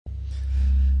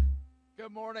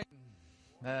Good morning,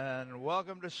 and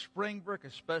welcome to Springbrook,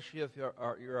 especially if you're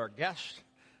our guest.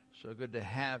 So good to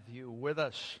have you with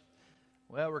us.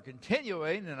 Well, we're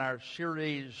continuing in our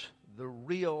series, The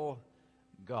Real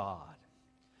God.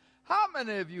 How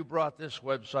many of you brought this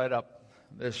website up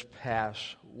this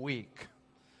past week?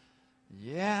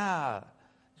 Yeah.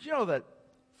 Did you know that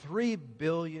 3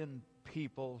 billion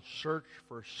people search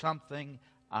for something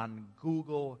on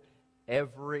Google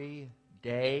every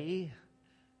day?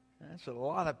 That's a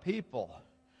lot of people.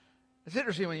 It's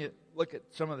interesting when you look at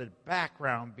some of the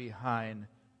background behind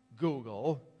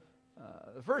Google.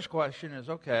 The first question is,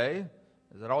 okay,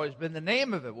 has it always been the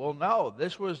name of it? Well, no.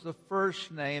 This was the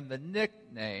first name, the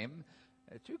nickname.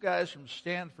 Two guys from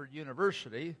Stanford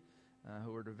University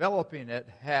who were developing it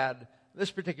had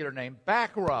this particular name,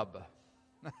 Backrub.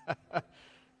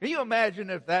 Can you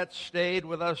imagine if that stayed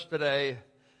with us today?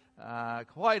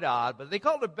 Quite odd. But they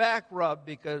called it Backrub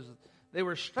because they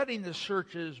were studying the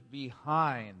searches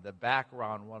behind the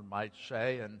background, one might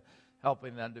say, and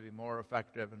helping them to be more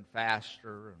effective and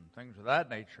faster and things of that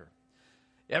nature.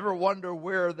 You ever wonder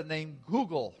where the name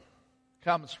Google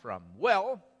comes from?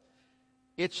 Well,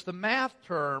 it's the math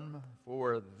term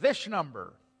for this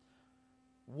number.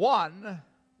 1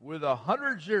 with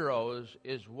 100 zeros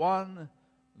is one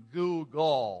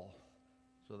Google.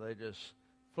 So they just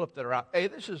flipped it around. Hey,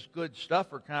 this is good stuff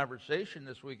for conversation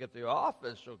this week at the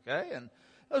office, okay? And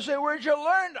they'll say, where'd you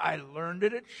learn? I learned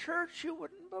it at church. You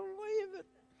wouldn't believe it.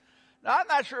 Now, I'm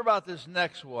not sure about this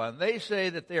next one. They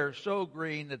say that they are so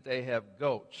green that they have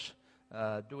goats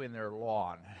doing their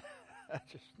lawn.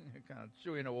 Just kind of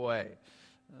chewing away.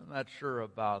 I'm not sure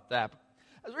about that.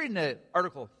 I was reading an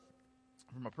article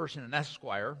from a person in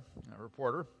Esquire, a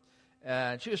reporter,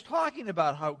 and she was talking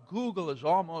about how Google is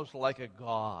almost like a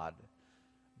god.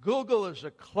 Google is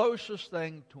the closest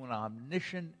thing to an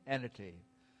omniscient entity.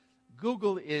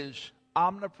 Google is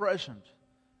omnipresent.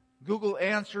 Google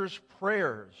answers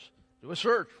prayers. Do a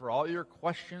search for all your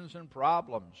questions and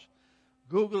problems.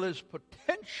 Google is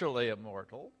potentially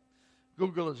immortal.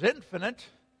 Google is infinite.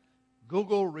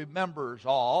 Google remembers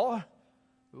all.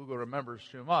 Google remembers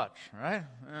too much,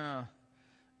 right?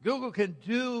 Google can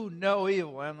do no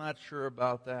evil. I'm not sure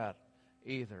about that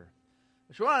either.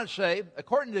 So I want to say,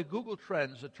 according to Google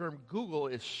Trends, the term Google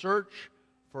is search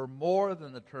for more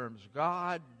than the terms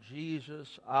God,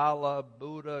 Jesus, Allah,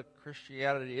 Buddha,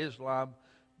 Christianity, Islam,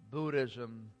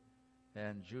 Buddhism,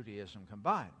 and Judaism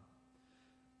combined.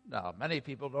 Now, many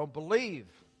people don't believe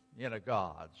in a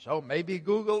God, so maybe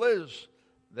Google is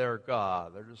their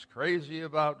God. They're just crazy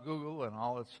about Google and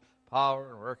all its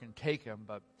power and where it can take them.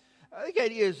 But I think the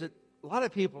idea is that a lot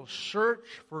of people search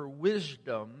for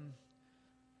wisdom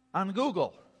on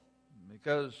Google,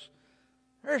 because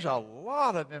there's a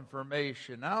lot of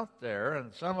information out there,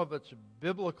 and some of it's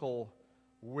biblical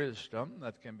wisdom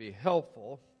that can be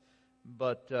helpful,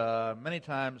 but many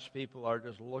times people are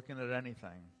just looking at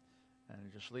anything, and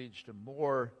it just leads to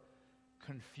more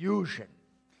confusion.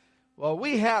 Well,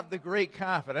 we have the great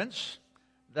confidence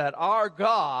that our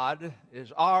God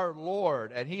is our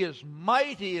Lord, and He is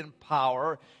mighty in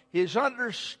power. His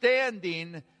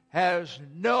understanding has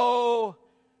no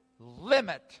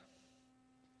limit.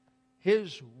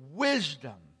 His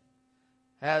wisdom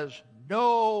has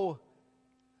no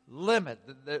limit.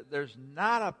 There's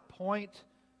not a point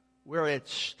where it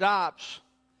stops.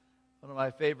 One of my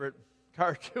favorite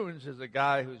cartoons is a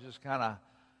guy who's just kind of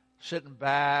sitting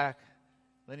back,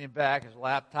 leaning back, his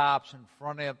laptop's in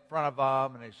front of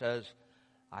him, and he says,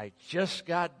 I just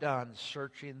got done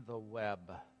searching the web.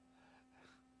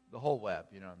 The whole web,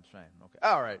 you know what I'm saying? Okay,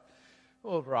 all right.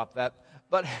 We'll drop that.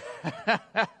 But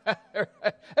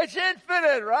it's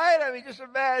infinite, right? I mean, just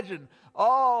imagine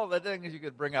all the things you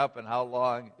could bring up and how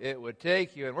long it would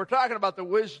take you. And we're talking about the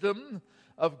wisdom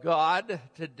of God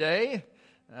today.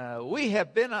 We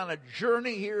have been on a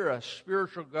journey here, a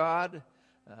spiritual God,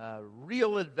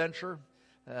 real adventure.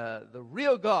 The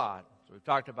real God, so we've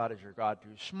talked about, is your God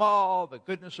too small, the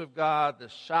goodness of God, the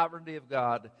sovereignty of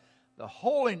God, the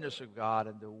holiness of God,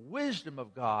 and the wisdom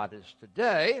of God is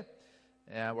today.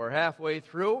 And we're halfway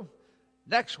through.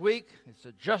 Next week, it's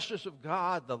the justice of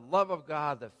God, the love of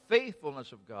God, the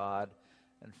faithfulness of God.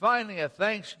 And finally, a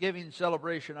Thanksgiving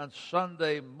celebration on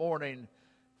Sunday morning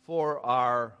for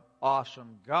our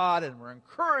awesome God. And we're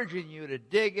encouraging you to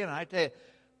dig in. I tell you,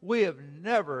 we have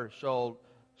never sold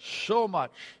so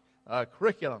much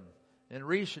curriculum in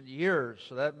recent years.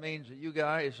 So that means that you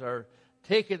guys are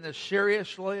taking this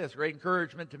seriously. It's a great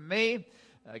encouragement to me.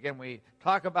 Again, we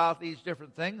talk about these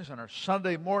different things in our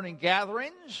Sunday morning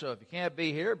gatherings. So if you can't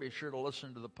be here, be sure to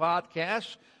listen to the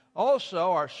podcast.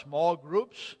 Also, our small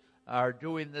groups are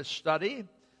doing this study.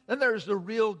 Then there's the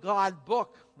Real God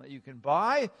book that you can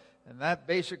buy, and that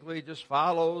basically just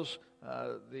follows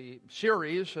the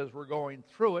series as we're going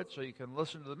through it. So you can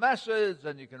listen to the message,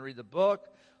 and you can read the book.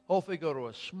 Hopefully go to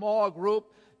a small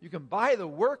group. You can buy the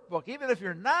workbook. Even if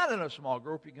you're not in a small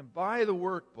group, you can buy the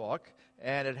workbook,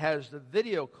 and it has the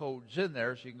video codes in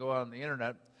there, so you can go on the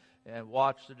internet and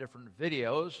watch the different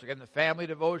videos. Again, the family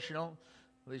devotional,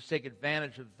 please take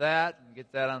advantage of that and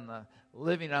get that on the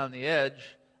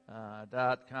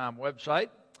livingontheedge.com website.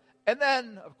 And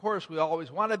then, of course, we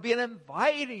always want to be an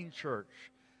inviting church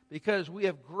because we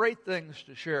have great things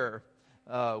to share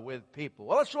with people.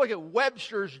 Well, let's look at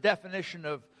Webster's definition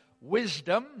of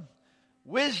wisdom.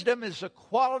 Wisdom is the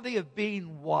quality of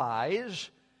being wise.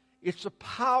 It's the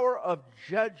power of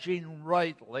judging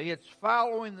rightly. It's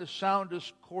following the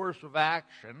soundest course of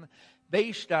action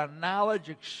based on knowledge,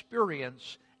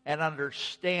 experience, and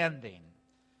understanding.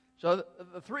 So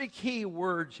the three key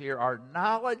words here are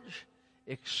knowledge,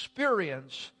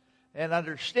 experience, and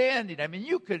understanding. I mean,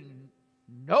 you can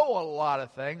know a lot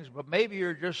of things, but maybe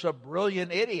you're just a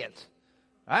brilliant idiot,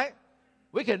 right?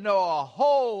 We can know a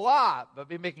whole lot, but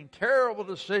be making terrible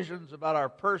decisions about our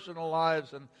personal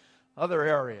lives and other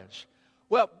areas.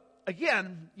 Well,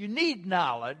 again, you need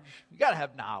knowledge. You got to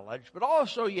have knowledge, but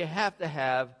also you have to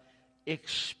have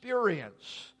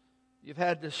experience. You've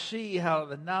had to see how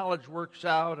the knowledge works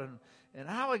out and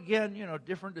how, again,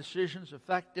 different decisions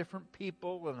affect different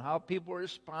people and how people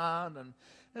respond. And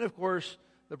of course,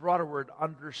 the broader word,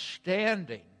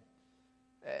 understanding.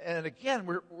 And again,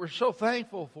 we're so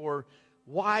thankful for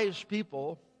wise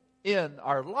people in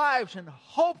our lives, and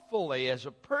hopefully as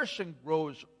a person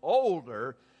grows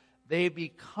older, they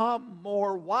become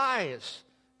more wise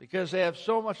because they have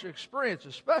so much experience,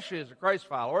 especially as a Christ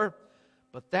follower,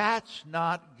 but that's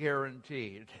not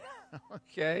guaranteed.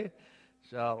 Okay?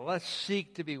 So let's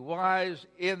seek to be wise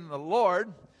in the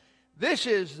Lord. This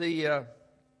is the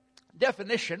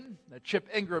definition that Chip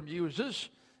Ingram uses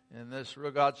in this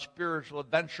Real God Spiritual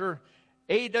Adventure.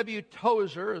 A.W.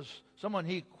 Tozer is someone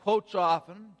he quotes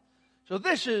often. So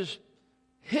this is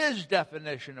his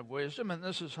definition of wisdom, and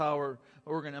this is how we're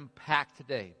going to unpack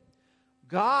today.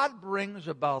 God brings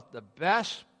about the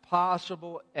best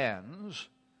possible ends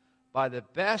by the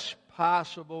best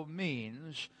possible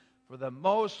means for the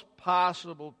most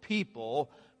possible people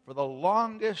for the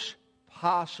longest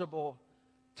possible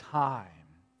time.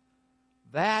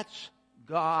 That's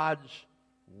God's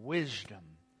wisdom.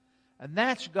 And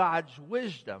that's God's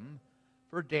wisdom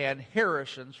for Dan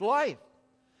Harrison's life.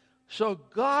 So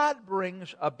God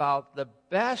brings about the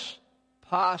best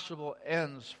possible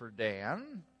ends for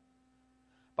Dan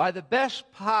by the best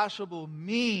possible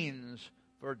means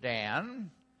for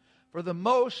Dan for the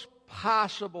most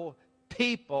possible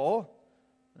people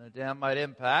that Dan might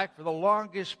impact for the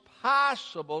longest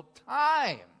possible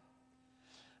time.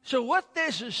 So what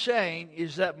this is saying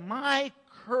is that my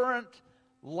current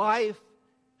life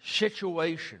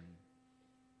situation,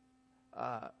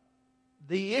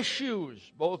 the issues,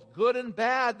 both good and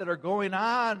bad, that are going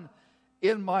on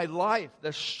in my life,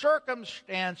 the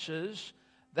circumstances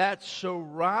that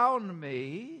surround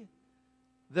me,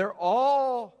 they're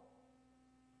all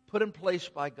put in place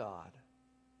by God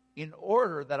in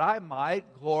order that I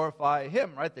might glorify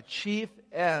Him, right? The chief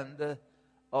end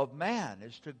of man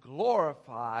is to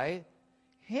glorify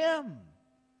Him.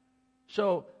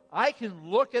 So I can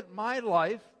look at my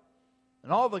life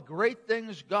and all the great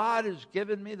things God has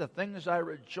given me, the things I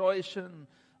rejoice in,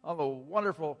 all the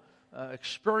wonderful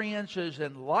experiences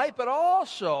in life, but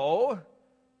also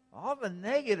all the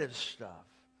negative stuff,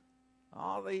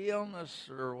 all the illness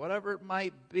or whatever it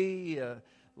might be,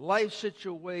 life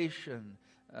situation,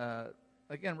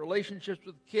 again, relationships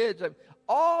with kids,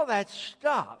 all that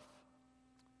stuff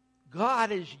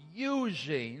God is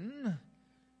using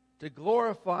to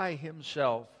glorify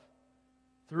Himself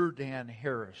through Dan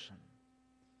Harrison.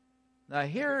 Now,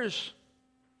 here's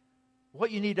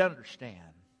what you need to understand,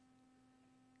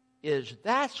 is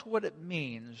that's what it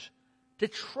means to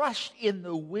trust in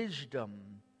the wisdom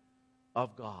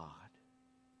of God.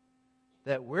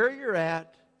 That where you're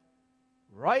at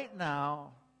right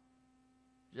now,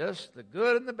 just the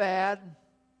good and the bad,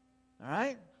 all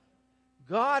right?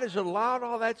 God has allowed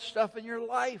all that stuff in your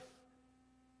life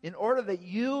in order that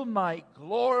you might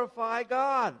glorify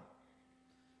God.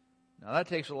 Now, that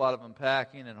takes a lot of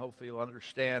unpacking, and hopefully you'll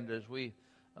understand as we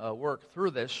work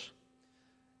through this.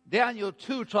 Daniel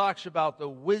 2 talks about the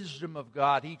wisdom of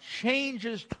God. He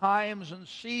changes times and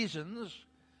seasons.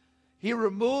 He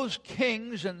removes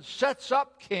kings and sets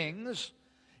up kings.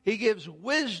 He gives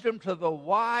wisdom to the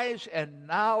wise and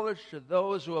knowledge to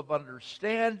those who have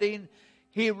understanding.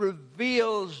 He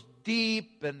reveals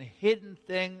deep and hidden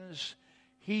things.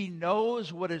 He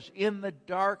knows what is in the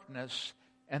darkness,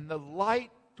 and the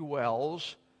light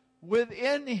dwells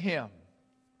within him.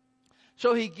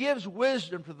 So he gives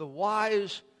wisdom to the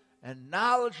wise and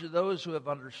knowledge to those who have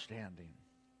understanding.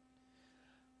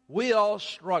 We all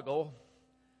struggle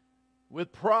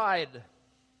with pride.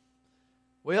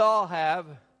 We all have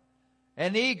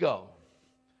an ego.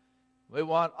 We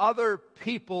want other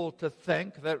people to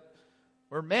think that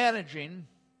we're managing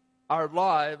our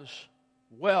lives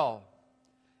well.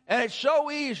 And it's so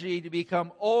easy to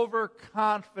become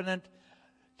overconfident,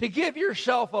 to give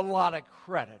yourself a lot of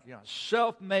credit. You know,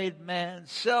 self-made man,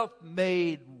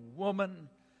 self-made woman.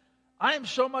 I'm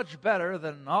so much better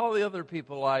than all the other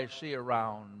people I see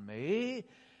around me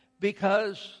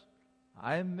because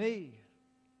I'm me.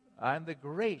 I'm the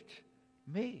great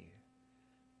me.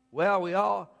 Well, we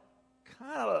all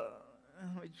kind of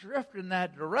drift in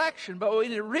that direction, but we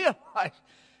need to realize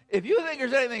if you think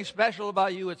there's anything special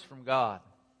about you, it's from God.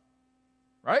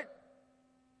 Right?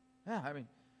 Yeah, I mean,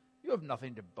 you have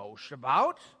nothing to boast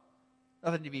about,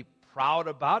 nothing to be proud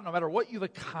about, no matter what you've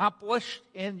accomplished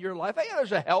in your life. I think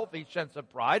there's a healthy sense of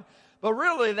pride, but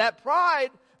really that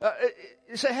pride,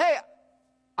 you say, hey,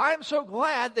 I'm so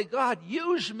glad that God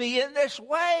used me in this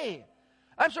way.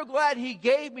 I'm so glad He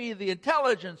gave me the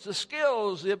intelligence, the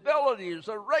skills, the abilities,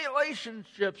 the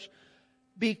relationships,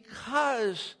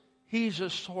 because He's a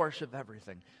source of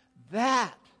everything.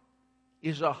 That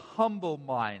is a humble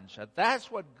mindset. That's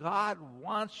what God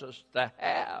wants us to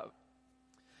have.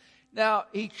 Now,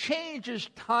 He changes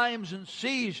times and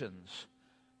seasons.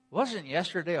 Wasn't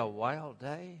yesterday a wild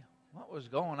day? What was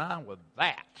going on with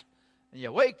that? And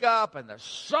you wake up and the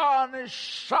sun is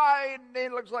shining.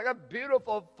 It looks like a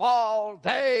beautiful fall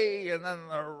day. And then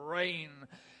the rain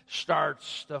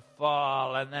starts to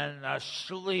fall. And then the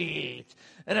sleet.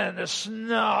 And then the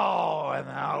snow. And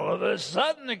all of a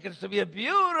sudden it gets to be a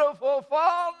beautiful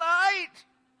fall night.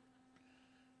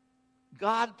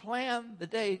 God planned the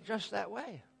day just that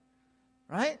way.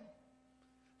 Right?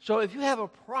 So if you have a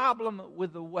problem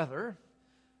with the weather,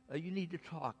 you need to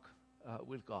talk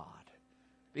with God.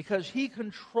 Because He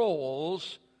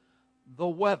controls the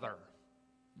weather.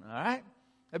 All right?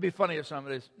 It'd be funny if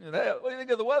somebody said, hey, what do you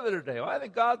think of the weather today? Well, I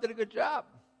think God did a good job.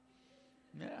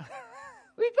 Yeah.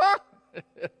 We talk.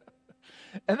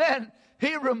 And then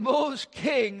He removes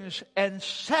kings and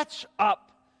sets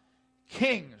up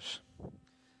kings.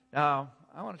 Now,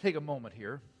 I want to take a moment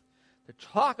here to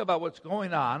talk about what's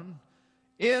going on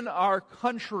in our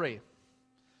country.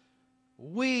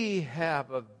 We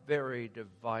have a very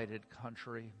divided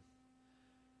country.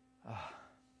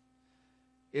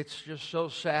 It's just so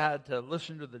sad to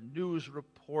listen to the news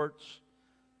reports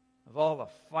of all the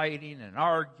fighting and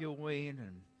arguing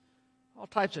and all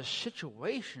types of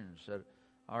situations that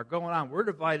are going on. We're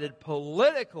divided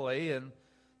politically and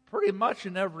pretty much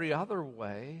in every other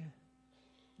way.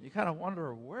 You kind of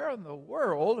wonder, where in the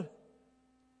world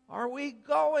are we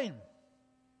going?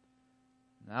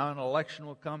 Now an election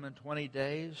will come in 20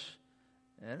 days,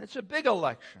 and it's a big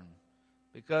election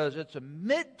because it's a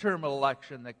midterm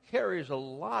election that carries a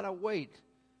lot of weight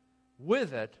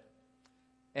with it.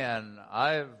 And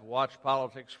I've watched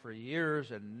politics for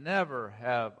years, and never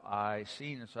have I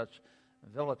seen such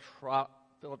philanthropic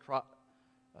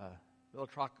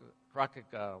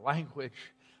language.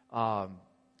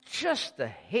 Just the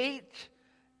hate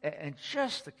and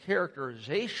just the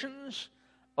characterizations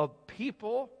of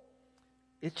people.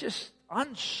 It's just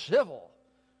uncivil,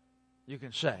 you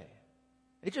can say.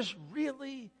 It just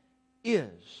really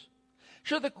is.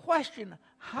 So the question,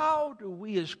 how do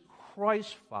we as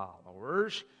Christ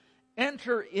followers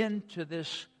enter into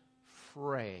this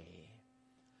fray?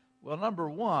 Well, number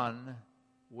one,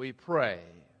 we pray,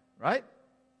 right?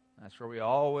 That's where we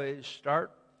always start.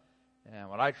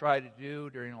 And what I try to do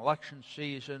during election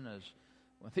season is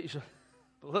when these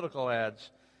political ads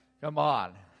come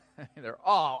on, they're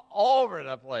all over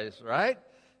the place, right?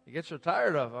 You get so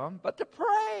tired of them. But to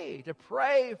pray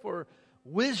for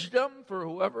wisdom for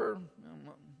whoever,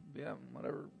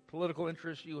 whatever political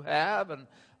interest you have, and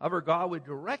however God would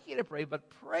direct you to pray.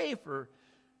 But pray for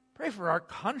our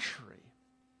country.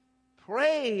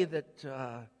 Pray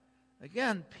that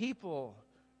again people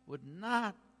would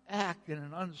not act in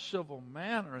an uncivil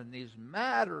manner in these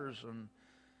matters, and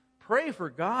pray for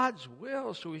God's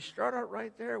will. So we start out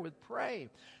right there with pray.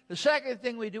 The second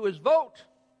thing we do is vote,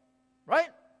 right?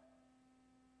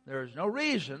 There is no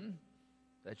reason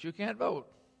that you can't vote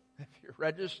if you're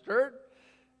registered.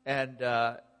 And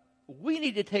we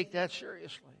need to take that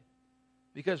seriously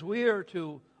because we are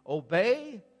to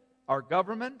obey our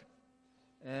government.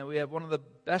 And we have one of the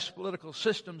best political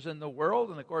systems in the world,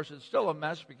 and of course it's still a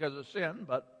mess because of sin,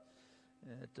 but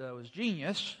it was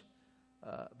genius.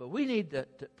 But we need to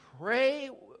pray.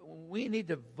 We need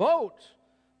to vote.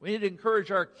 We need to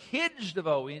encourage our kids to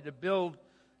vote. We need to build,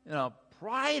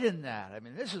 pride in that. I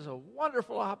mean, this is a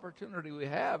wonderful opportunity we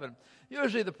have. And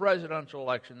usually the presidential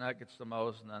election, that gets the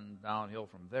most, and then downhill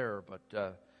from there.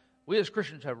 But we as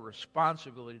Christians have a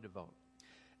responsibility to vote.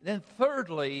 And then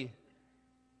thirdly,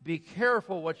 be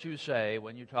careful what you say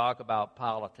when you talk about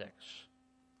politics.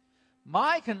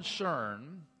 My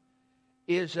concern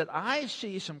is that I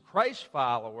see some Christ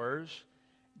followers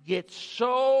get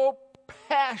so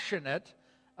passionate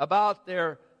about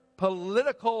their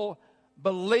political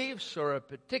beliefs or a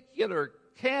particular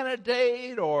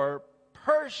candidate or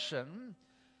person,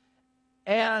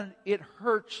 and it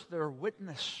hurts their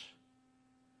witness.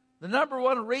 The number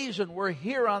one reason we're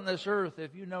here on this earth,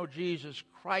 if you know Jesus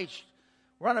Christ,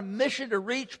 we're on a mission to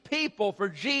reach people for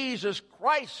Jesus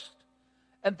Christ.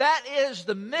 And that is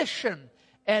the mission.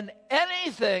 And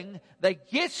anything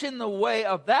that gets in the way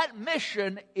of that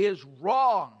mission is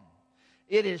wrong.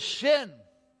 It is sin.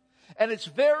 And it's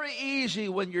very easy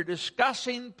when you're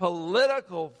discussing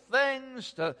political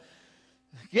things to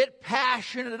get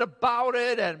passionate about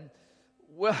it. And,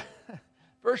 well,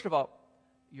 first of all,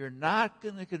 you're not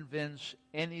going to convince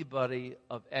anybody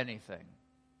of anything.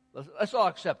 Let's all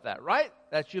accept that, right?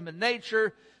 That's human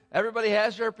nature. Everybody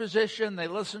has their position. They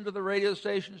listen to the radio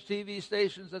stations, TV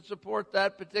stations that support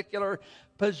that particular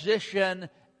position.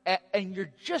 And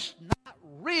you're just not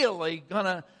really going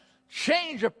to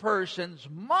change a person's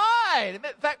mind. In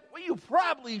fact, what you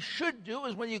probably should do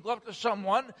is when you go up to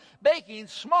someone making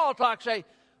small talk, say,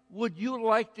 "Would you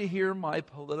like to hear my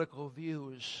political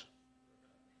views?"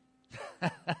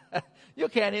 You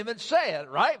can't even say it,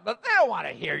 right? But they don't want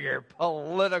to hear your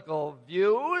political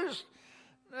views.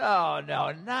 No,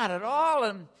 not at all.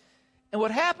 And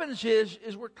what happens is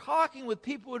we're talking with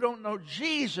people who don't know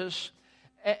Jesus,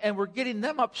 and we're getting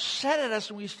them upset at us,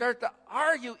 and we start to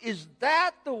argue. Is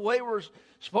that the way we're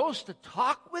supposed to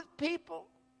talk with people?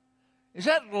 Is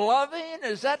that loving?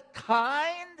 Is that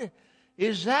kind?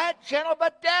 Is that gentle?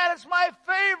 But Dad, it's my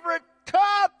favorite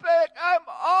topic. I'm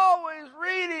always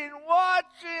reading,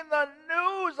 watching the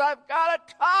news. I've got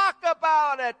to talk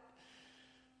about it.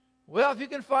 Well, if you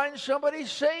can find somebody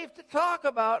safe to talk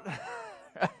about,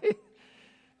 right?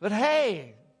 But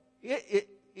hey,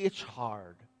 it's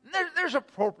hard. There's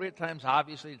appropriate times,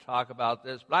 obviously, to talk about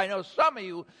this. But I know some of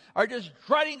you are just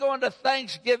dreading going to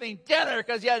Thanksgiving dinner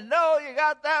because you know you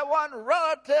got that one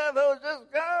relative who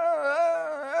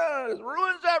just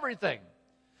ruins everything.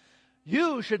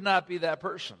 You should not be that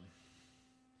person.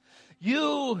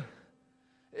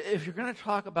 If you're going to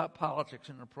talk about politics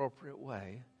in an appropriate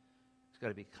way, it's got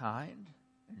to be kind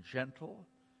and gentle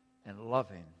and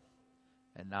loving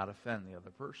and not offend the other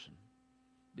person.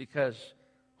 Because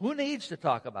who needs to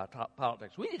talk about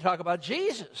politics? We need to talk about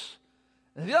Jesus.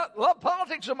 If you don't love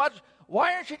politics so much,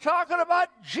 why aren't you talking about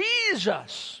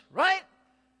Jesus, right?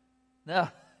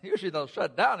 Now, usually they'll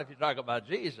shut down if you talk about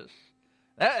Jesus.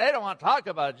 They don't want to talk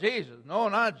about Jesus. No,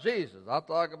 not Jesus. I'll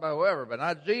talk about whoever, but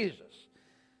not Jesus.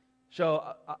 So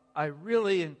I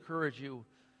really encourage you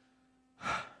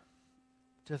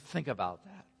to think about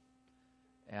that.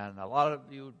 And a lot of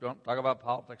you don't talk about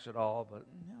politics at all, but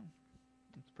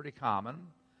it's pretty common.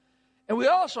 And we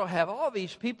also have all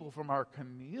these people from our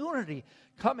community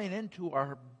coming into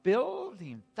our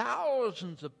building.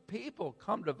 Thousands of people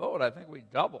come to vote. I think we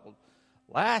doubled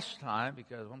last time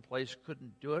because one place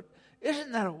couldn't do it.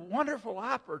 Isn't that a wonderful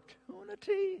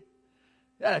opportunity?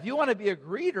 Yeah, if you want to be a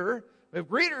greeter, we have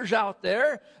greeters out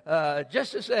there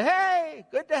just to say, "Hey,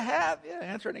 good to have you,"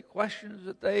 answer any questions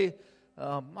that they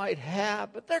might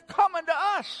have. But they're coming to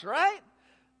us, right?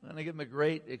 We're going to give them a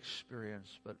great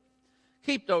experience. But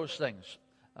keep those things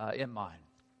in mind.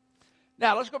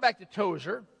 Now, let's go back to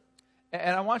Tozer.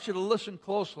 And I want you to listen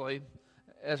closely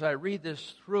as I read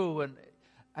this through. And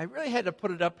I really had to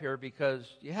put it up here because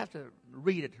you have to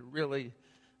read it to really,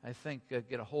 I think,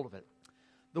 get a hold of it.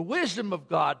 The wisdom of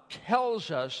God tells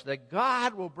us that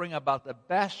God will bring about the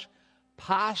best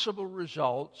possible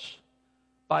results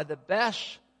by the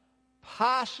best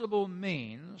possible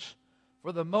means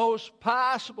for the most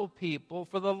possible people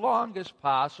for the longest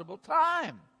possible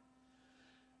time.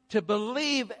 To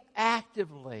believe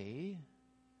actively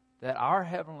that our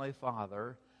Heavenly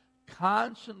Father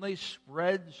constantly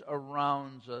spreads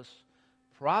around us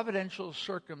providential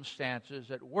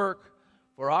circumstances at work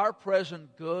for our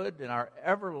present good and our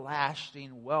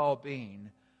everlasting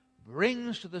well-being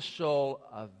brings to the soul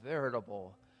a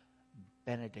veritable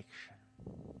benediction.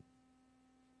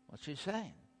 What's he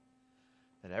saying?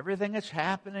 that everything that's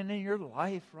happening in your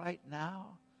life right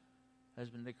now has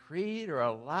been decreed or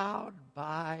allowed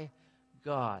by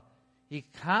God. He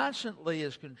constantly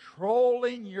is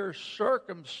controlling your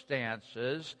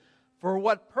circumstances. For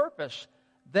what purpose?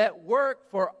 That work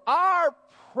for our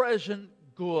present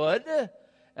good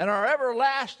and our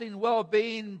everlasting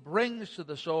well-being brings to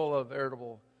the soul a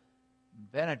veritable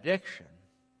benediction.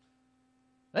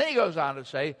 Then he goes on to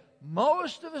say,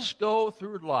 most of us go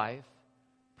through life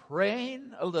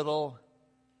praying a little,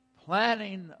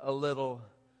 planning a little,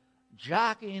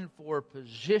 jockeying for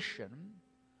position,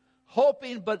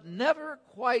 hoping but never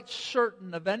quite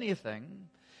certain of anything,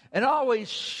 and always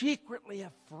secretly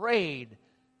afraid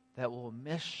that we'll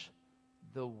miss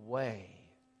the way.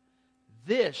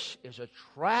 This is a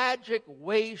tragic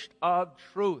waste of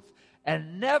truth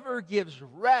and never gives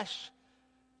rest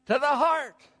to the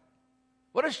heart.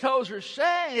 What is Tozer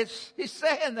saying? He's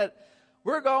saying that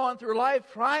we're going through life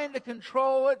trying to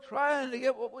control it, trying to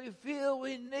get what we feel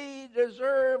we need,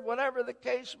 deserve, whatever the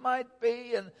case might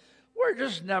be, and we're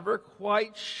just never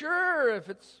quite sure if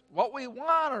it's what we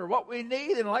want or what we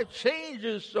need, and life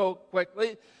changes so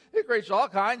quickly. It creates all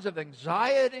kinds of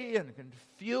anxiety and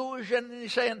confusion, and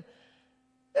he's saying,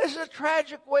 this is a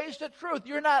tragic waste of truth.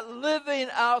 You're not living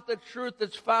out the truth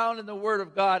that's found in the Word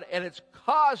of God, and it's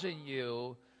causing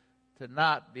you to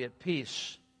not be at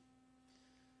peace.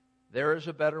 There is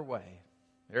a better way.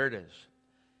 There it is.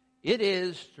 It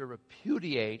is to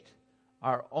repudiate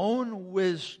our own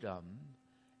wisdom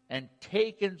and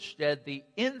take instead the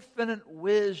infinite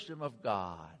wisdom of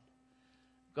God.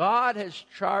 God has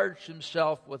charged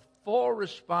himself with full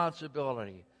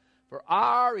responsibility for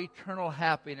our eternal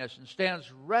happiness and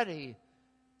stands ready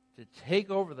to take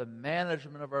over the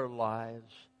management of our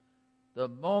lives the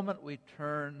moment we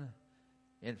turn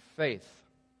in faith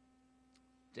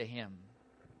to him.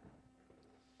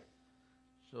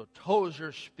 So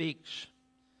Tozer speaks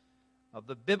of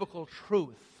the biblical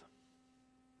truth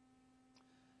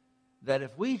that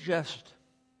if we just,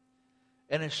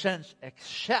 in a sense,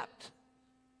 accept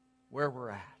where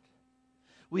we're at,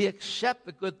 we accept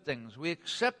the good things, we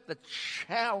accept the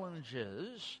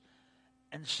challenges,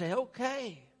 and say,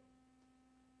 okay,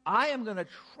 I am going to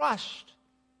trust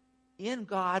in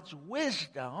God's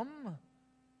wisdom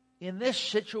in this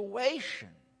situation.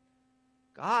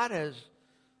 God has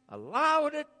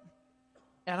allowed it,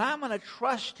 and I'm going to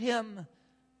trust him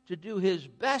to do his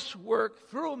best work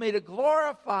through me to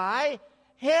glorify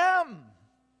him.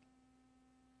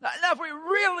 Now, if we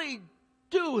really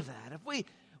do that, if we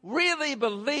really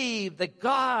believe that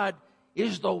God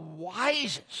is the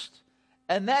wisest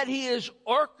and that he is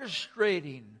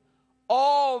orchestrating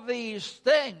all these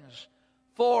things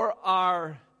for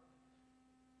our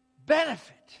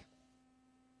benefit,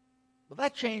 well,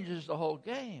 that changes the whole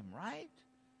game, right?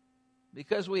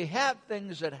 Because we have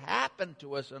things that happen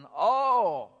to us, and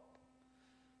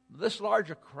this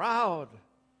large a crowd.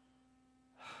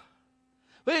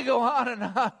 We go on and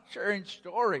on sharing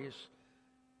stories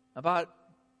about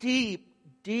deep,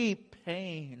 deep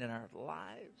pain in our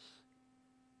lives,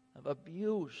 of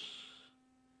abuse,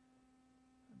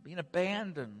 being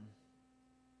abandoned,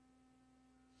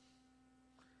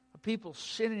 of people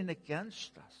sinning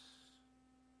against us.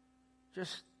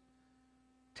 Just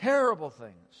terrible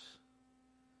things.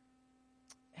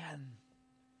 And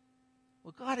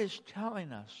well, God is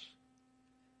telling us,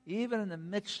 even in the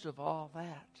midst of all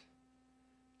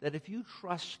that if you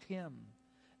trust him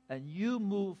and you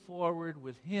move forward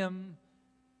with him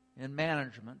in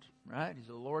management, right? He's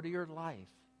the Lord of your life,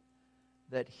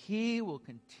 that he will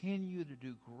continue to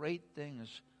do great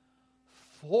things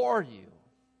for you,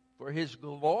 for his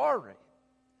glory.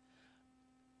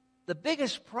 The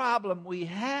biggest problem we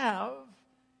have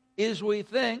is we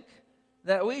think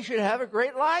that we should have a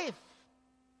great life.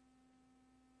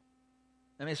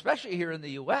 I mean, especially here in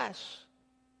the U.S.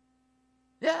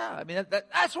 Yeah, I mean,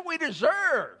 that's what we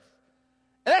deserve.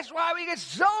 And that's why we get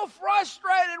so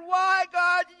frustrated. Why,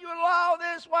 God, did you allow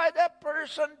this? Why did that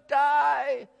person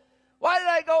die? Why did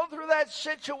I go through that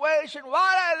situation?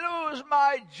 Why did I lose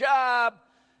my job?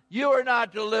 You are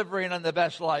not delivering on the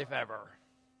best life ever.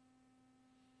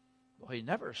 Well, he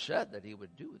never said that he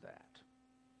would do that.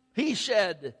 He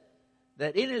said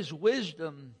that in his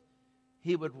wisdom,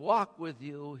 he would walk with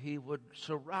you. He would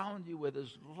surround you with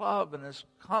his love and his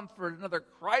comfort and other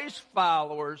Christ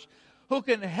followers who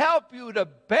can help you to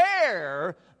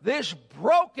bear this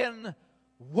broken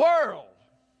world.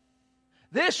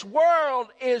 This world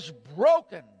is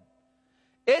broken.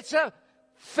 It's a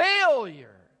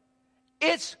failure.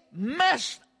 It's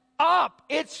messed up.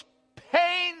 It's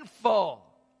painful.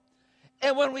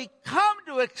 And when we come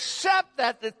to accept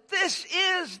that this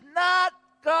is not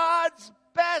God's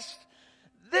best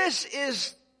this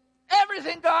is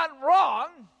everything gone wrong,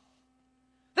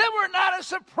 then we're not as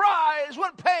surprised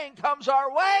when pain comes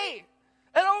our way.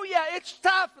 And oh yeah, it's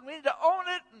tough and we need to own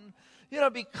it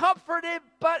and be comforted,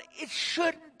 but it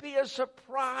shouldn't be a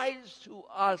surprise to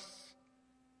us.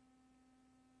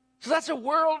 So that's a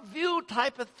worldview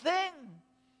type of thing.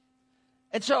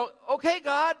 And so, okay,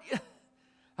 God,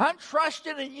 I'm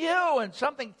trusting in you, and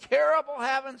something terrible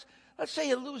happens. Let's say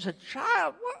you lose a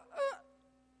child. What?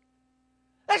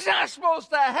 That's not supposed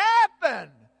to happen.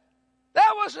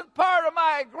 That wasn't part of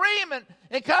my agreement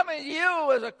in coming to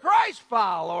you as a Christ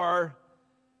follower.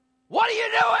 What are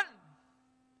you doing?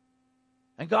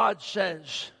 And God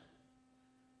says,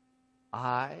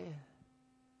 I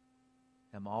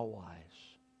am all wise.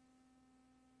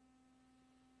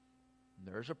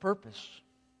 There's a purpose.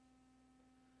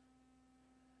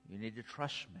 You need to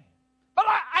trust me. But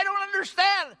I don't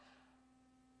understand.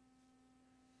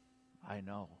 I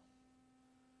know.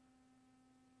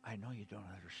 I know you don't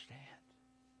understand.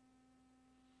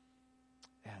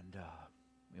 And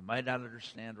we might not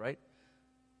understand, right?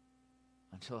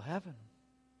 Until heaven.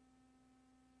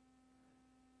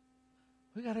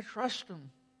 We got to trust him.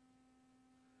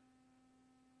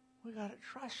 We got to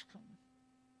trust him.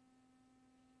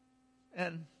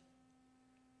 And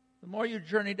the more you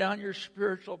journey down your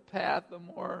spiritual path, the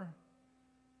more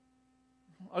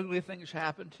ugly things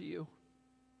happen to you.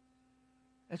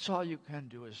 That's all you can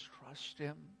do is trust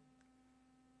him.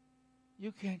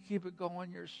 You can't keep it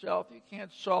going yourself. You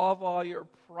can't solve all your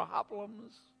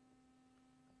problems.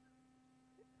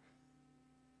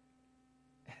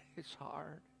 It's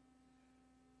hard.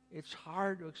 It's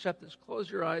hard to accept this.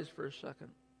 Close your eyes for a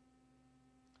second.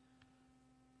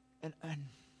 And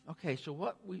okay, so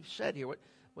what we've said here,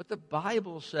 what the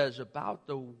Bible says about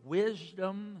the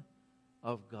wisdom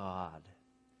of God,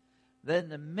 that in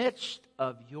the midst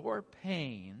of your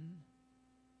pain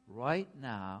right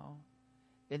now,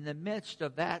 in the midst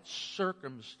of that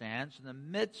circumstance, in the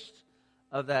midst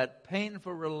of that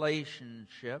painful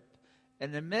relationship,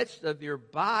 in the midst of your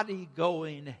body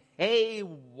going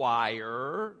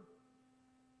haywire,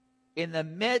 in the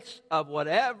midst of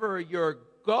whatever you're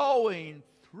going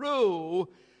through,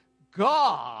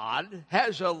 God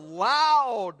has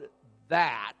allowed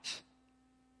that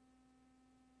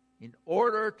in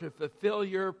order to fulfill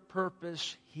your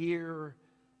purpose here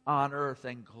on earth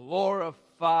and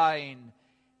glorifying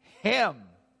him.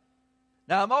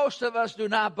 Now, most of us do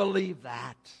not believe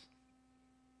that.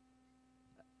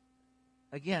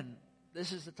 Again,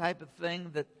 this is the type of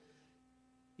thing that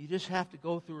you just have to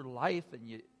go through life,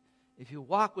 and if you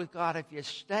walk with God, if you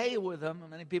stay with him,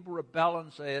 many people rebel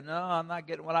and say, no, I'm not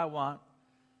getting what I want.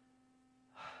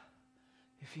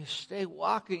 If you stay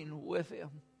walking with him,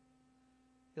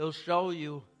 he'll show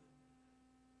you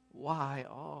why.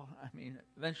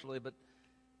 Eventually, but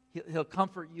he'll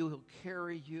comfort you, he'll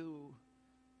carry you,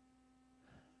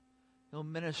 he'll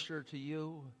minister to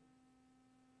you.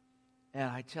 And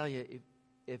I tell you,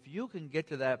 if you can get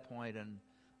to that point, and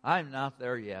I'm not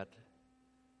there yet,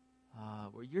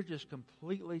 where you're just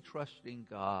completely trusting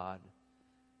God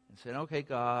and saying, okay,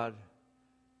 God,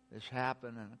 this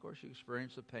happened, and of course you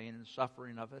experience the pain and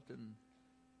suffering of it,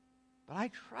 but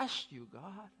I trust you,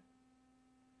 God.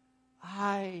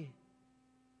 I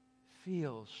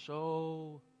feel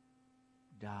so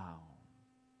down,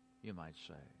 you might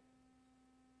say.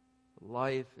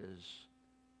 Life is,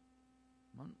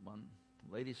 one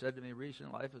lady said to me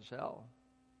recently, life is hell.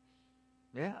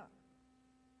 Yeah.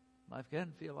 Life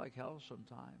can feel like hell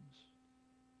sometimes.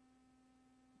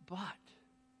 But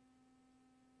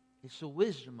it's the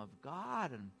wisdom of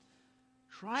God, and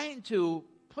trying to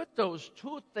put those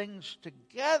two things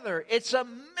together, it's a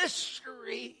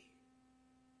mystery.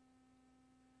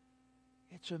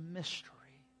 It's a mystery.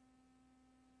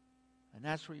 And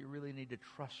that's where you really need to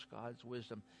trust God's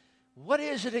wisdom. What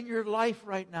is it in your life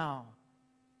right now?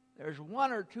 There's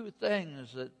one or two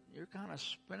things that you're kind of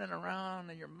spinning around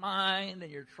in your mind,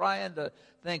 and you're trying to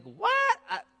think, what?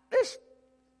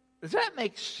 Does that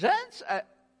make sense?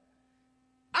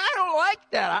 I don't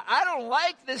like that. I don't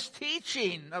like this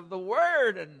teaching of the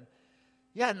Word. And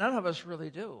yeah, none of us really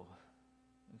do.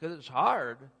 Because it's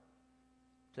hard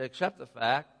to accept the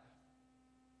fact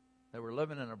that we're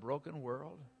living in a broken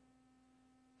world,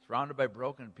 surrounded by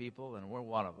broken people, and we're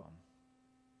one of them.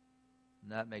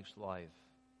 And that makes life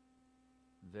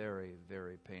very,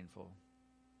 very painful.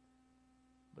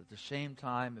 But at the same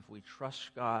time, if we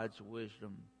trust God's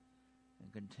wisdom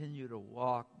and continue to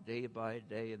walk day by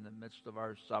day in the midst of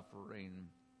our suffering,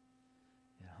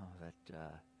 that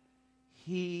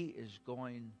he is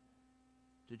going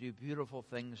to do beautiful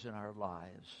things in our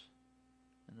lives.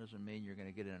 It doesn't mean you're going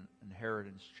to get an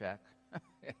inheritance check.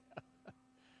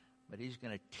 But he's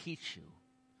going to teach you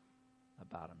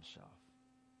about himself.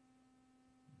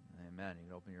 Amen. You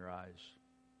can open your eyes.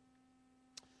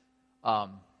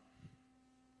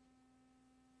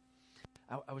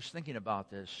 I was thinking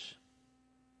about this.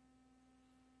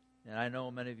 And I know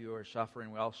many of you are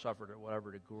suffering. We all suffered at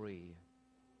whatever degree.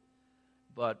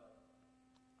 But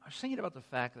I was thinking about the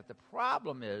fact that the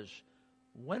problem is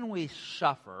when we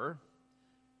suffer,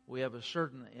 we have a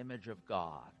certain image of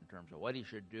God in terms of what he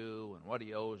should do and what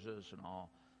he owes us and all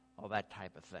that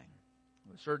type of thing.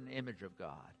 A certain image of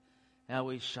God. And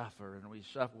we suffer and we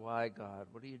suffer. Why, God?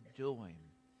 What are you doing?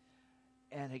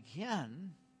 And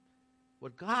again,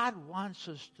 what God wants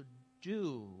us to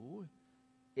do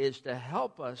is to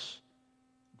help us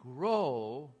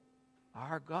grow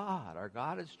our God. Our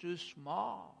God is too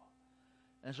small.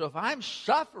 And so if I'm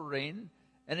suffering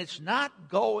and it's not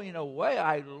going away,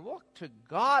 I look to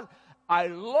God. I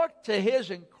look to his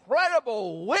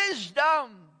incredible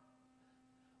wisdom.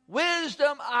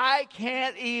 Wisdom I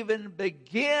can't even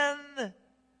begin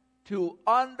to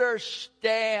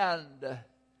understand.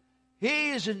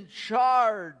 He's in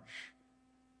charge.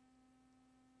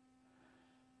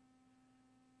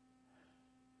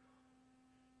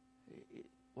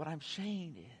 What I'm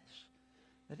saying is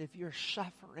that if you're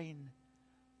suffering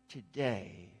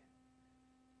today,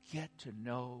 get to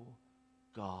know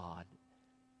God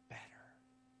better.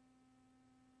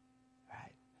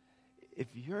 Right? If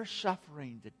you're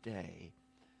suffering today,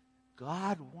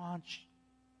 God wants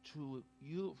for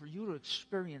you to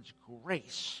experience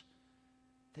grace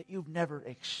that you've never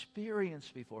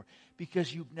experienced before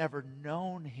because you've never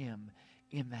known him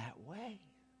in that way.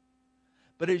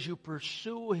 But as you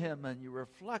pursue him and you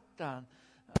reflect on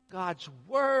God's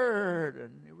word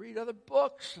and you read other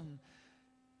books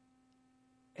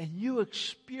and you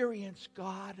experience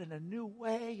God in a new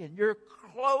way and you're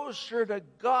closer to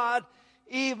God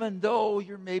even though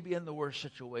you're maybe in the worst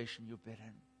situation you've been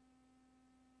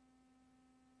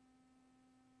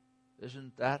in.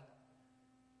 Isn't that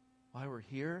why we're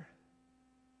here?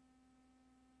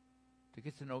 To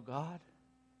get to know God?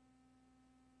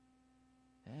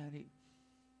 And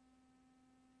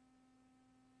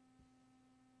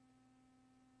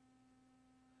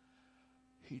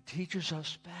He teaches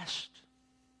us best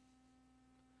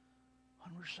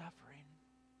when we're suffering.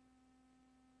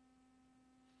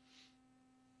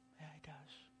 Yeah, he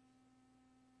does.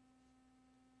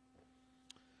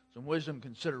 Some wisdom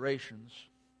considerations.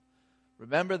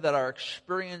 Remember that our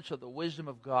experience of the wisdom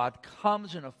of God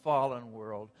comes in a fallen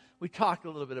world. We talked a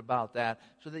little bit about that.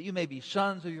 So that you may be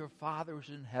sons of your Father who's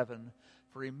in heaven.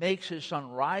 For he makes his sun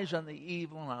rise on the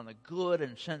evil and on the good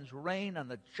and sends rain on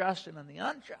the just and on the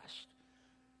unjust.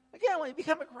 Again, when you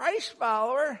become a Christ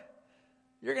follower,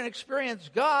 you're going to experience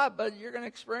God, but you're going to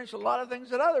experience a lot of things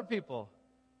that other people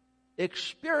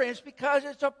experience because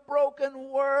it's a broken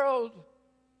world.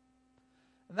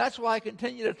 And that's why I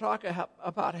continue to talk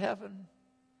about heaven,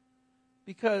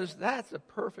 because that's a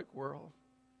perfect world.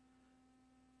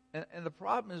 And the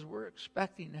problem is we're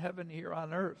expecting heaven here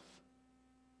on earth.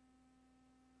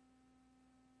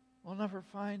 We'll never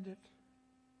find it.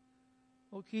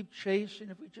 We'll keep chasing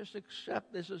if we just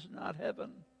accept this is not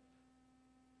heaven.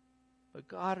 But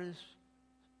God is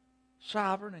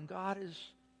sovereign and God is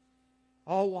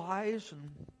all-wise and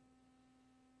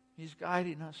he's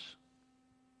guiding us.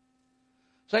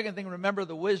 Second thing, remember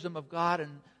the wisdom of God in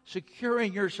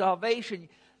securing your salvation.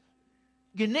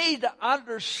 You need to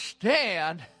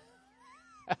understand,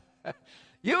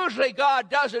 usually God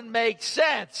doesn't make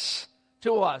sense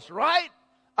to us, right?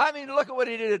 I mean, look at what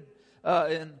he did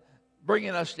in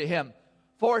bringing us to him.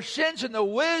 For since in the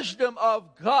wisdom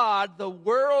of God, the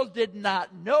world did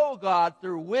not know God,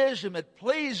 through wisdom it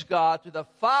pleased God, through the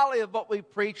folly of what we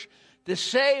preach, to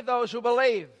save those who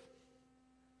believe.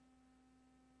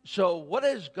 So what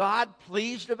is God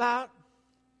pleased about?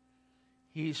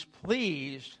 He's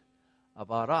pleased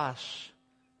about us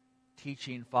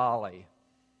teaching folly.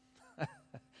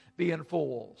 Being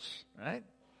fools, right?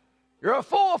 You're a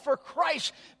fool for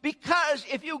Christ, because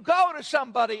if you go to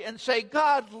somebody and say,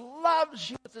 God loves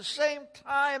you, at the same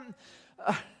time,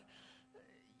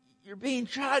 you're being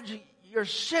judged, you're a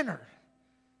sinner,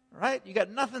 right? You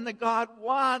got nothing that God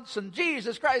wants, and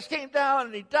Jesus Christ came down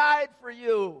and he died for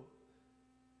you.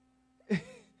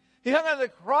 He hung on the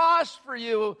cross for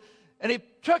you, and he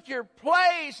took your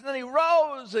place, and then he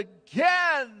rose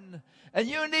again, and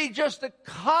you need just to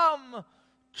come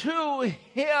to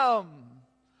him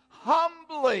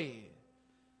humbly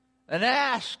and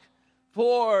ask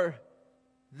for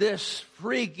this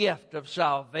free gift of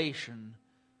salvation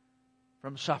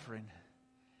from suffering.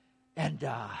 And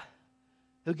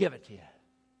He'll give it to you.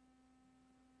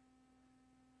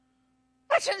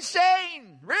 That's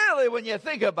insane, really, when you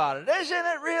think about it. Isn't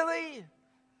it really?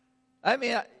 I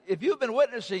mean, if you've been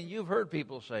witnessing, you've heard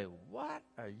people say, what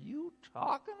are you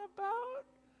talking about?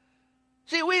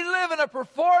 See, we live in a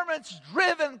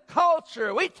performance-driven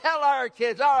culture. We tell our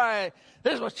kids, all right,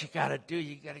 this is what you got to do.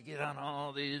 You got to get on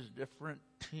all these different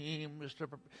teams.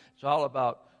 It's all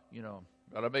about,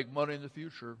 got to make money in the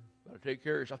future. Got to take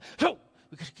care of yourself. So,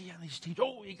 we got to get on these teams.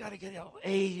 Oh, you got to get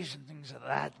A's and things of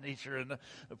that nature. And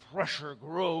the pressure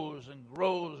grows and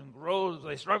grows and grows.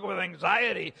 They struggle with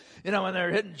anxiety, when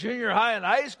they're hitting junior high and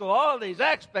high school. All these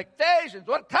expectations.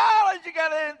 What college you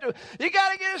got into? You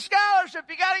got to get a scholarship.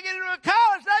 You got to get into a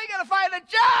college. Now you got to find a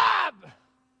job.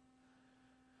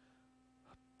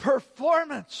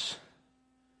 Performance.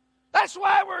 That's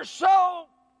why we're so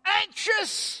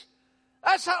anxious.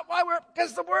 That's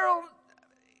because the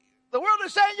world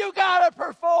is saying you got to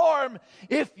perform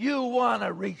if you want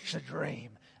to reach the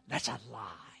dream. That's a lie.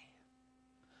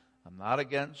 I'm not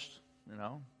against,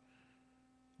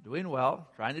 doing well,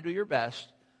 trying to do your best.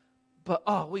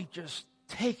 But, we've just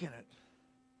taken it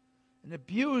and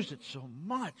abused it so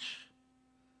much.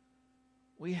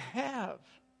 We have.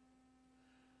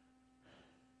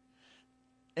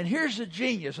 And here's the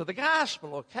genius of the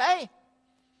gospel, okay?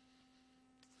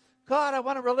 God, I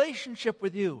want a relationship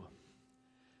with you.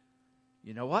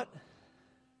 You know what?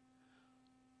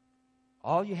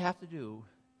 All you have to do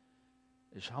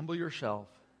is humble yourself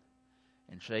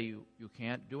and say you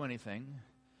can't do anything.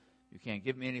 You can't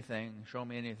give me anything, show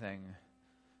me anything,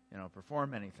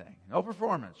 perform anything. No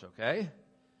performance, okay?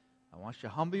 I want you to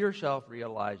humble yourself,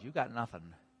 realize you got nothing,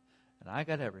 and I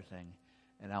got everything,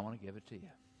 and I want to give it to you.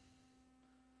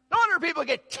 No wonder people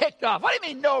get ticked off. What do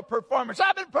you mean no performance?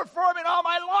 I've been performing all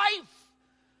my life.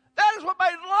 That is what my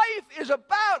life is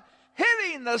about.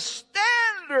 Hitting the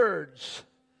standards.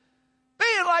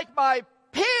 Being like my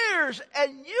peers.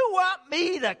 And you want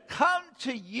me to come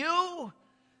to you?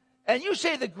 And you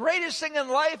say the greatest thing in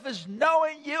life is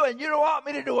knowing you, and you don't want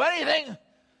me to do anything?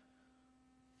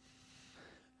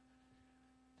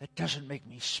 That doesn't make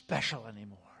me special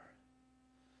anymore.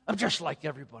 I'm just like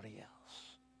everybody else.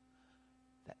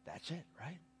 That's it,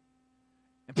 right?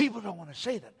 And people don't want to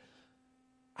say that.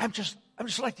 I'm just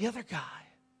like the other guy.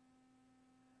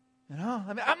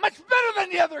 I'm much better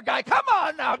than the other guy. Come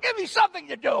on now, give me something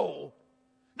to do.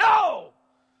 No!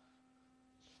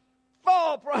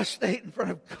 Fall prostrate in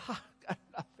front of God. Got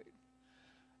nothing.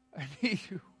 I need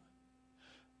you.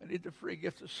 I need the free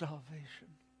gift of salvation.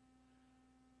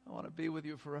 I want to be with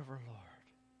you forever, Lord.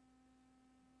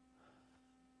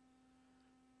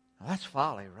 Now that's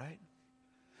folly, right?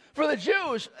 For the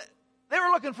Jews, they were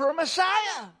looking for a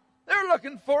Messiah. They were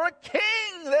looking for a king.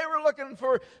 They were looking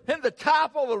for him to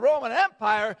topple the Roman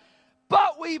Empire.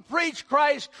 But we preach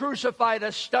Christ crucified,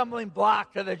 a stumbling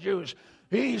block to the Jews.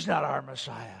 He's not our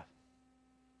Messiah.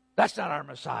 That's not our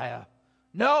Messiah.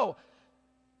 No.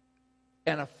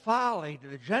 And a folly to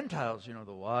the Gentiles,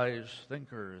 the wise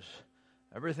thinkers.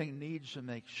 Everything needs to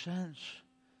make sense.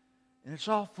 And it's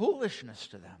all foolishness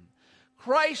to them.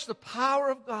 Christ, the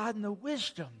power of God and the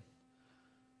wisdom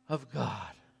of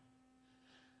God.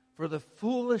 For the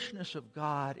foolishness of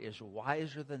God is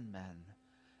wiser than men,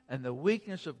 and the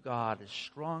weakness of God is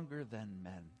stronger than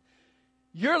men.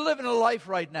 You're living a life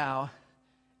right now,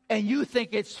 and you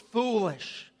think it's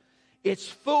foolish. It's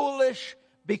foolish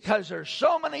because there's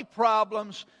so many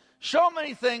problems, so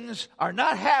many things are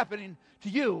not happening to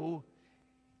you.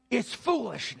 It's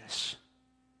foolishness.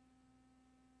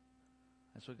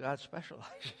 That's what God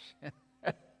specializes in.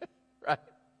 Right?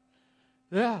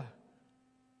 Yeah.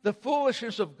 The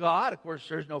foolishness of God, of course,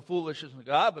 there's no foolishness in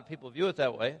God, but people view it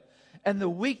that way. And the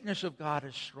weakness of God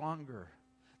is stronger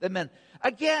than men.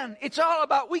 Again, it's all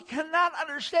about we cannot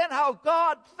understand how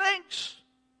God thinks.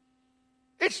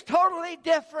 It's totally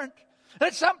different.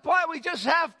 At some point, we just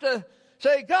have to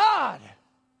say, God,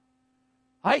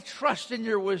 I trust in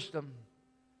your wisdom.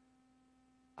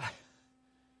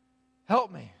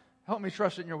 Help me. Help me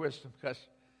trust in your wisdom, because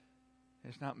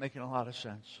it's not making a lot of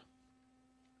sense.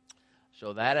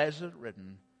 So that as it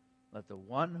written, let the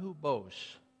one who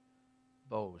boasts,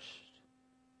 boast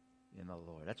in the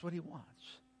Lord. That's what he wants.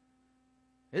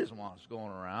 He doesn't want us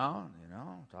going around,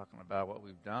 talking about what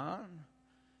we've done.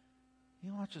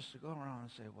 He wants us to go around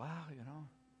and say, wow,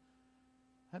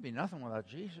 that'd be nothing without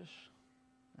Jesus,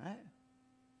 right?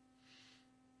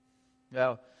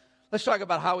 Now, let's talk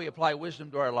about how we apply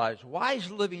wisdom to our lives. Wise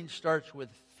living starts with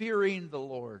fearing the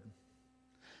Lord.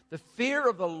 The fear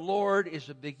of the Lord is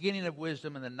the beginning of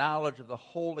wisdom, and the knowledge of the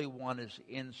Holy One is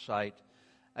insight.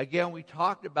 Again, we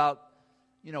talked about,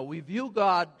 we view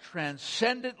God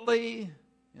transcendently,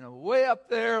 way up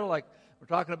there, like we're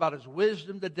talking about his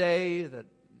wisdom today that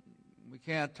we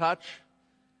can't touch.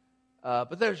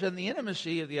 But there's in the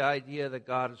intimacy of the idea that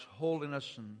God is holding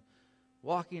us and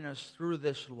walking us through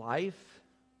this life.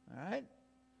 All right?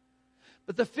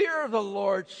 But the fear of the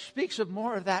Lord speaks of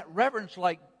more of that reverence,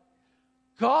 like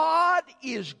God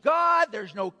is God.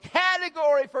 There's no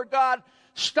category for God.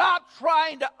 Stop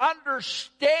trying to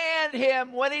understand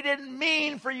Him when He didn't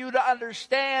mean for you to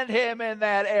understand Him in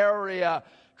that area.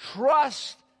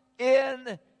 Trust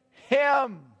in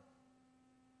Him.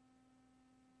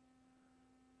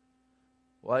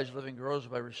 Wise living grows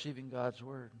by receiving God's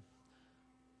Word.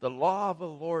 The law of the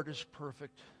Lord is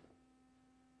perfect,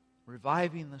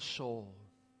 reviving the soul.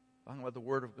 Talking about the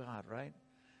Word of God, right?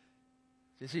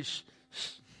 These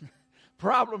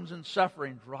problems and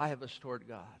suffering drive us toward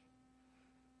God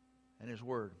and His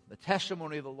Word. The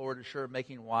testimony of the Lord is sure,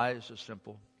 making wise the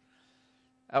simple.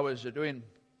 I was doing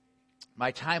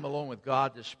my time alone with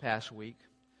God this past week.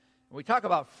 And we talk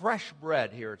about fresh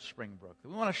bread here at Springbrook.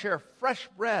 We want to share fresh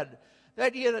bread. The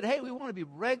idea that, hey, we want to be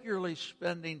regularly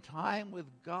spending time with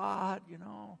God,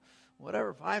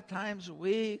 5 times a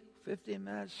week, 15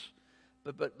 minutes.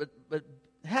 But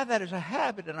have that as a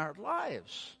habit in our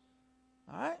lives.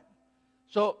 All right?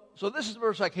 So this is the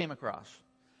verse I came across.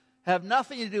 Have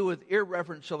nothing to do with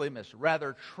irreverent silliness.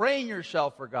 Rather, train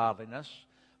yourself for godliness.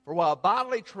 For while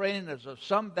bodily training is of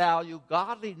some value,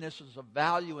 godliness is of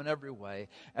value in every way,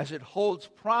 as it holds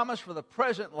promise for the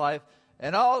present life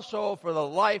and also for the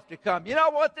life to come. You know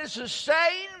what this is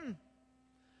saying?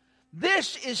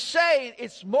 This is saying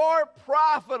it's more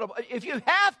profitable. If you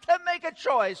have to make a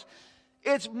choice,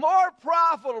 it's more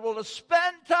profitable to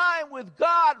spend time with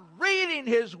God reading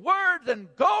His Word than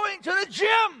going to the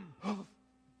gym.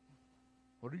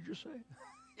 What did you say?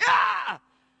 Yeah!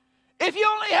 If you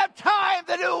only have time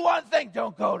to do one thing,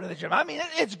 don't go to the gym. I mean,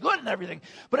 it's good and everything.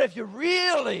 But if you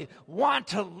really want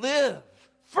to live,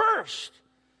 first,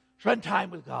 spend time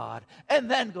with God, and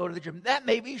then go to the gym. That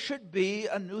maybe should be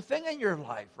a new thing in your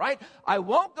life, right? I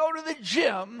won't go to the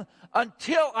gym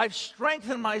until I've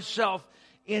strengthened myself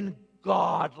in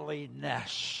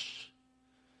godliness.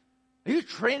 Are you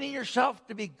training yourself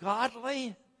to be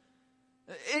godly?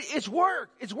 It's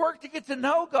work. It's work to get to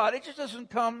know God. It just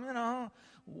doesn't come,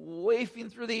 wafting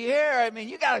through the air. I mean,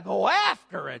 you got to go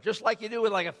after it, just like you do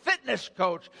with like a fitness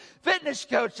coach. Fitness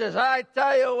coach says, I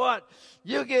tell you what,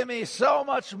 you give me so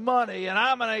much money and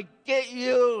I'm going to get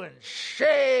you in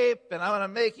shape and I'm going to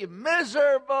make you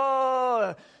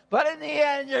miserable. But in the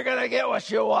end, you're going to get what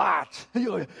you want. You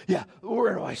go, yeah,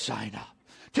 where do I sign up?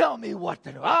 Tell me what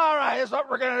to do. All right, that's what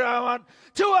we're going to do. I want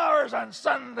 2 hours on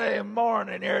Sunday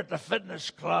morning here at the fitness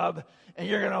club. And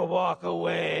you're going to walk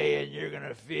away and you're going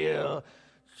to feel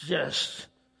just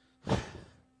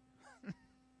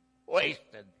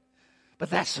wasted. But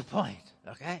that's the point,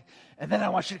 okay? And then I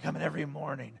want you to come in every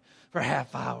morning for a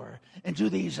half hour and do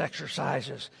these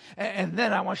exercises. And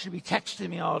then I want you to be texting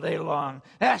me all day long,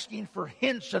 asking for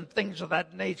hints and things of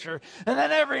that nature. And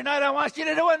then every night I want you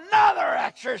to do another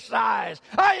exercise.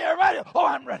 Are you ready? Oh,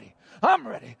 I'm ready. I'm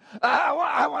ready.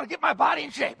 I want to get my body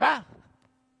in shape, huh?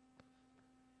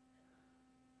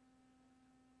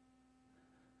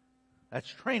 That's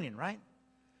training, right?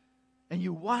 And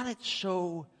you want it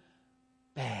so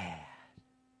bad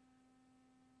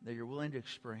that you're willing to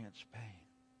experience pain.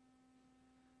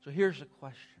 So here's the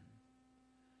question.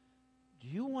 Do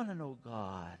you want to know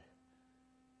God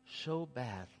so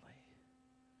badly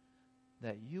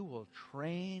that you will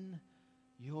train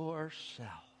yourself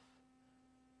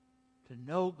to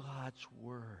know God's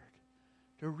Word,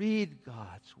 to read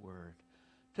God's Word,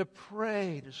 to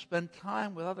pray, to spend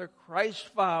time with other Christ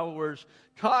followers,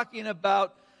 talking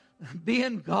about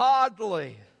being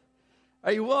godly?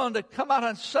 Are you willing to come out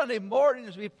on Sunday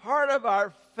mornings and be part of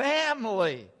our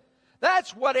family?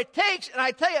 That's what it takes. And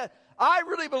I tell you, I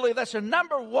really believe that's the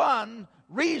number one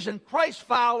reason Christ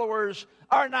followers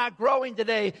are not growing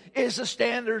today is the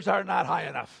standards are not high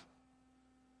enough.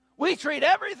 We treat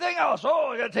everything else,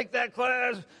 I got to take that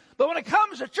class. But when it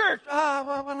comes to church, when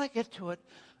I get to it.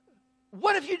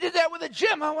 What if you did that with a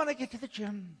gym? I want to get to the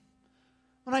gym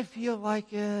when I feel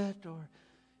like it, or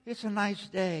it's a nice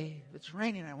day. If it's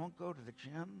raining, I won't go to the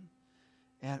gym.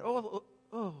 And,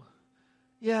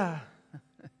 yeah,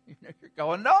 you're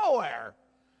going nowhere.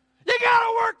 You got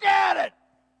to work at it.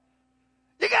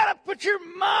 You got to put your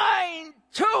mind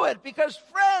to it because,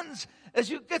 friends, as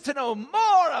you get to know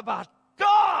more about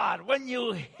God, when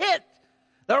you hit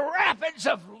the rapids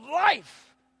of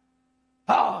life,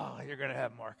 you're going to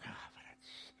have more confidence,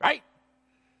 right?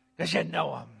 Because you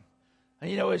know Him. And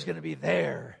you know He's going to be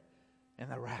there in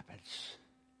the rapids.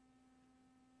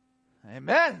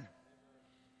 Amen.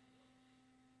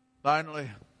 Finally,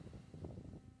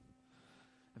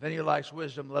 if any lacks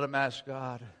wisdom, let him ask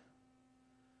God,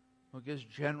 who gives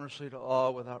generously to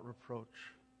all without reproach,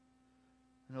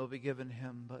 and it will be given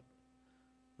him. But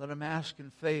let him ask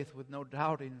in faith with no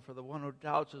doubting, for the one who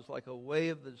doubts is like a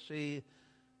wave of the sea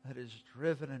that is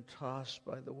driven and tossed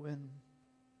by the wind.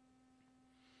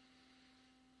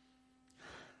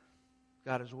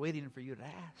 God is waiting for you to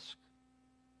ask.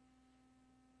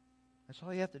 That's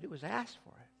all you have to do is ask for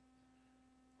it.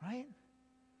 Right?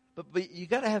 But you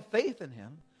got to have faith in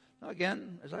him. Now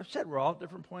again, as I've said, we're all at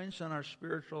different points on our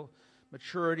spiritual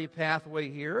maturity pathway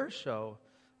here. So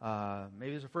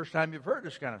maybe it's the first time you've heard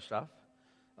this kind of stuff.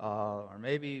 Or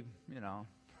maybe,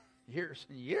 years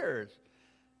and years.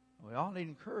 We all need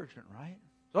encouragement, right?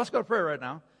 So let's go to prayer right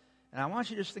now. And I want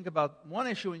you to just think about one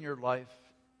issue in your life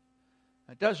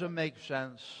that doesn't make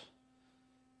sense.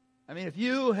 I mean, if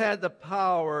you had the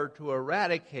power to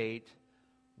eradicate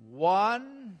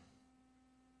one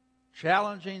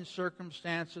challenging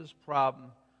circumstances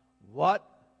problem, what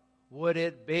would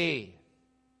it be?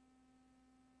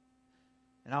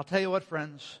 And I'll tell you what,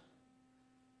 friends,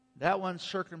 that one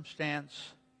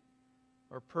circumstance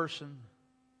or person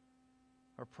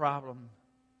or problem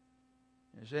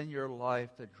is in your life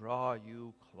to draw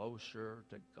you closer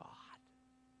to God.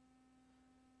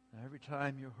 And every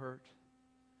time you're hurt,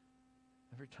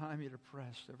 every time you're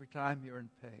depressed, every time you're in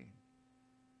pain,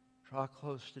 draw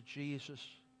close to Jesus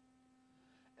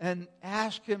and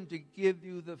ask him to give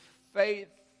you the faith,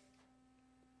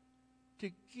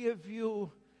 to give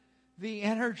you the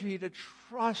energy to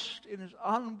trust in his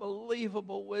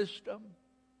unbelievable wisdom.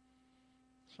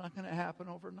 It's not going to happen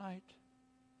overnight.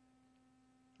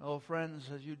 Oh, friends,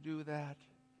 as you do that,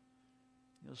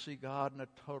 you'll see God in a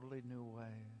totally new way.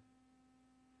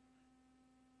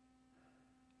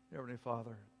 Heavenly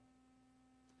Father,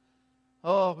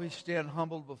 oh, we stand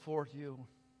humbled before you.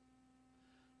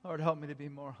 Lord, help me to be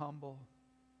more humble.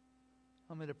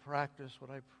 Help me to practice what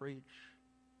I preach.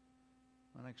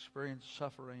 When I experience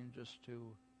suffering, just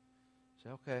to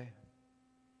say, okay,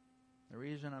 the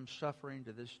reason I'm suffering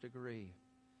to this degree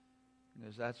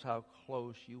is that's how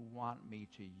close you want me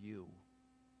to you.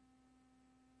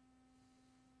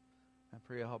 I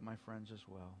pray you'll help my friends as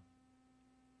well.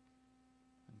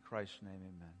 In Christ's name,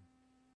 amen.